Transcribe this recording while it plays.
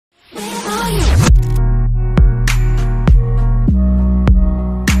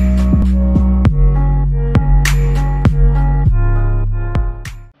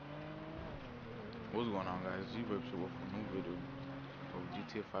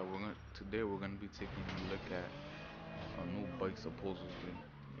Today we're gonna be taking a look at a new bike supposedly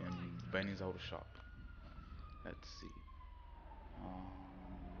in Benny's Auto Shop. Let's see.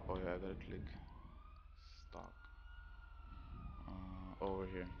 Oh yeah, I gotta click stock. Over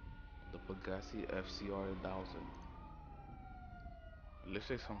here, the Pagasi FCR 1000. It looks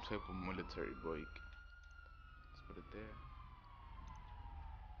like some type of military bike. Let's put it there.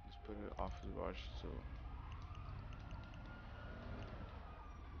 Let's put it off the garage too.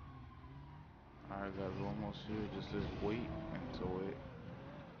 Alright guys, we're almost here. Just let's wait until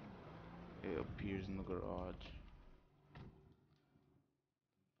it appears in the garage.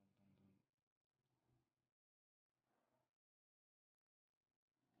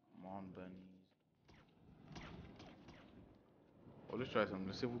 Come on, bunnies. Oh, let's try something.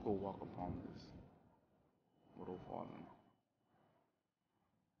 Let's see if we can walk upon this without falling.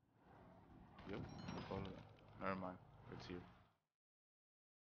 Yep, we follow that. Never mind. It's here.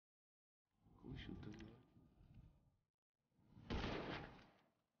 Who shoot this guy?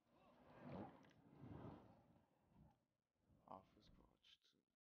 Nope. Office garage too.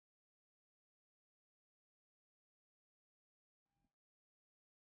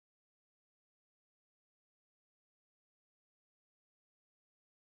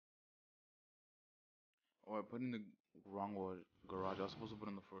 Oh, I put in the wrong garage. I was supposed to put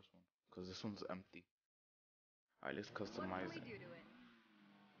in the first one. Because this one's empty. Alright, let's customize it.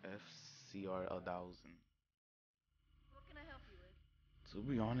 FCR 1000. To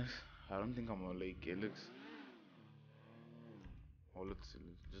be honest, I don't think I'm gonna like it. Looks. Oh, let's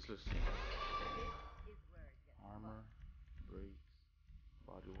see. Let's see. Armor, brakes,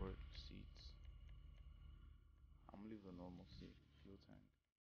 bodywork, seats. I'm gonna leave the normal seat. Fuel tank.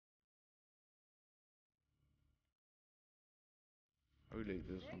 I really like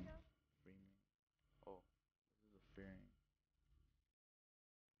this one. Framing. Oh, this is a fairing.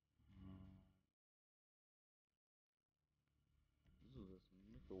 Mm, this is like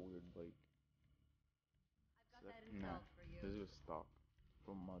a weird bike. Nah, this is stock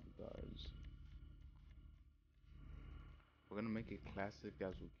from Mud Guards. We're gonna make it classic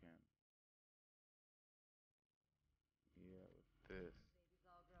as we can. Yeah, with this.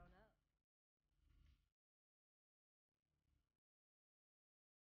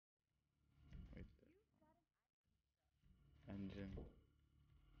 Right there. Engine,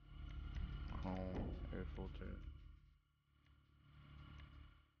 chrome, air filter,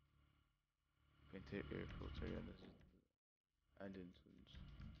 painted air filter. Yeah, this is engine tunes.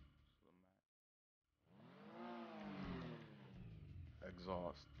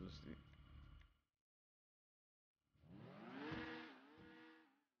 Exhaust. Let's see.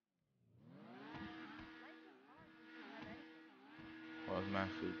 Oh, it's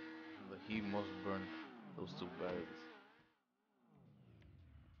massive. The heat must burn those two bags.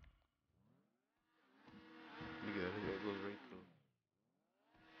 Look at that. Look at that. It goes right through.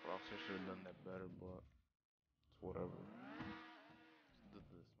 Rockstar should have done that better, but it's whatever. Let's do this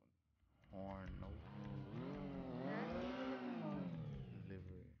one. Horn, nope.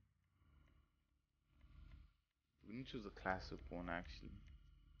 Livery. We can choose a classic one actually.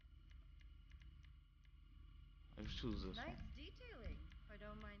 Let's choose this one.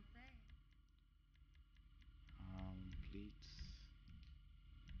 Pleats.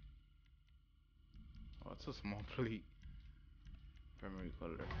 Oh, it's a small pleat. Primary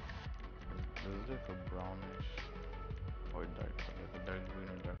color. This is like a brownish or dark, like a dark green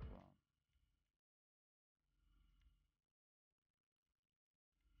or dark brown.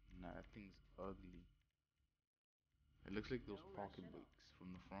 Nah, that thing's ugly. It looks like those pocket bikes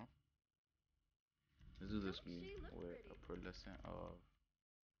from the front. Let's do this green with a pearlescent of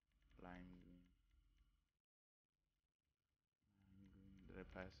lime green. Lime green. Did I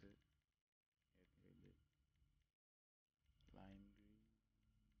pass it? Yeah, I think I did. Lime green.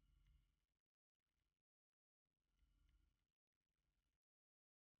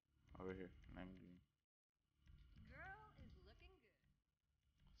 Over here, lime green.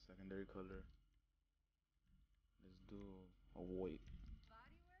 Secondary color. Let's do a white.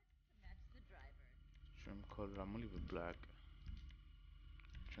 Trim color. I'm gonna leave it black.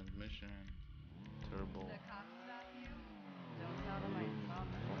 Transmission. Turbo.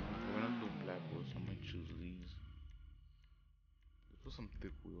 We're gonna do black wheels. So I'm gonna choose these. Let's put some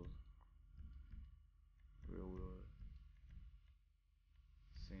thick wheels. Rear wheel.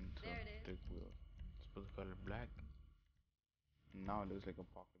 Same to thick wheels. Let's put the color black. Now it looks like a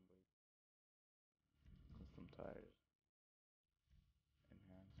pocket bike. Custom tires.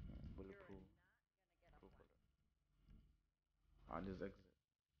 Enhancement. Bulletproof. Pro color. I'll just exit.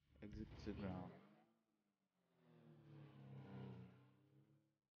 Exit to ground.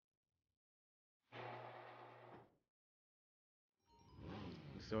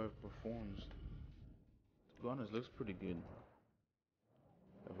 See how it performs. To be honest, looks pretty good.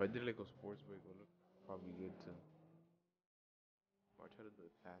 If I did like a sports break, it would look probably good too. Or I try to do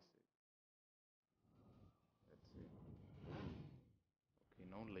it fast. That's it. Okay,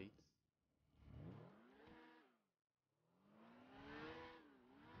 no late.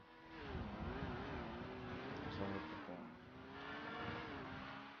 That's how it performs.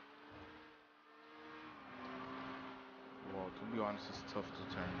 Well, to be honest, it's tough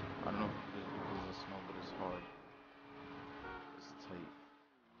to turn. I don't know if it's because of the snow, but it's hard. It's tight.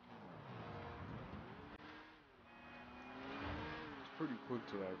 It's pretty quick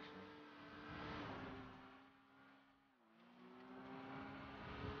to actually.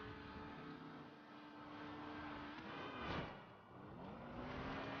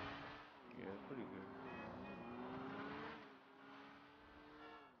 Yeah, it's pretty good.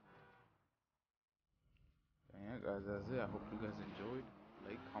 And yeah, guys, that's it. I hope you guys enjoyed.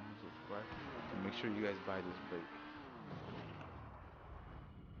 Like, comment, subscribe, and make sure you guys buy this bike.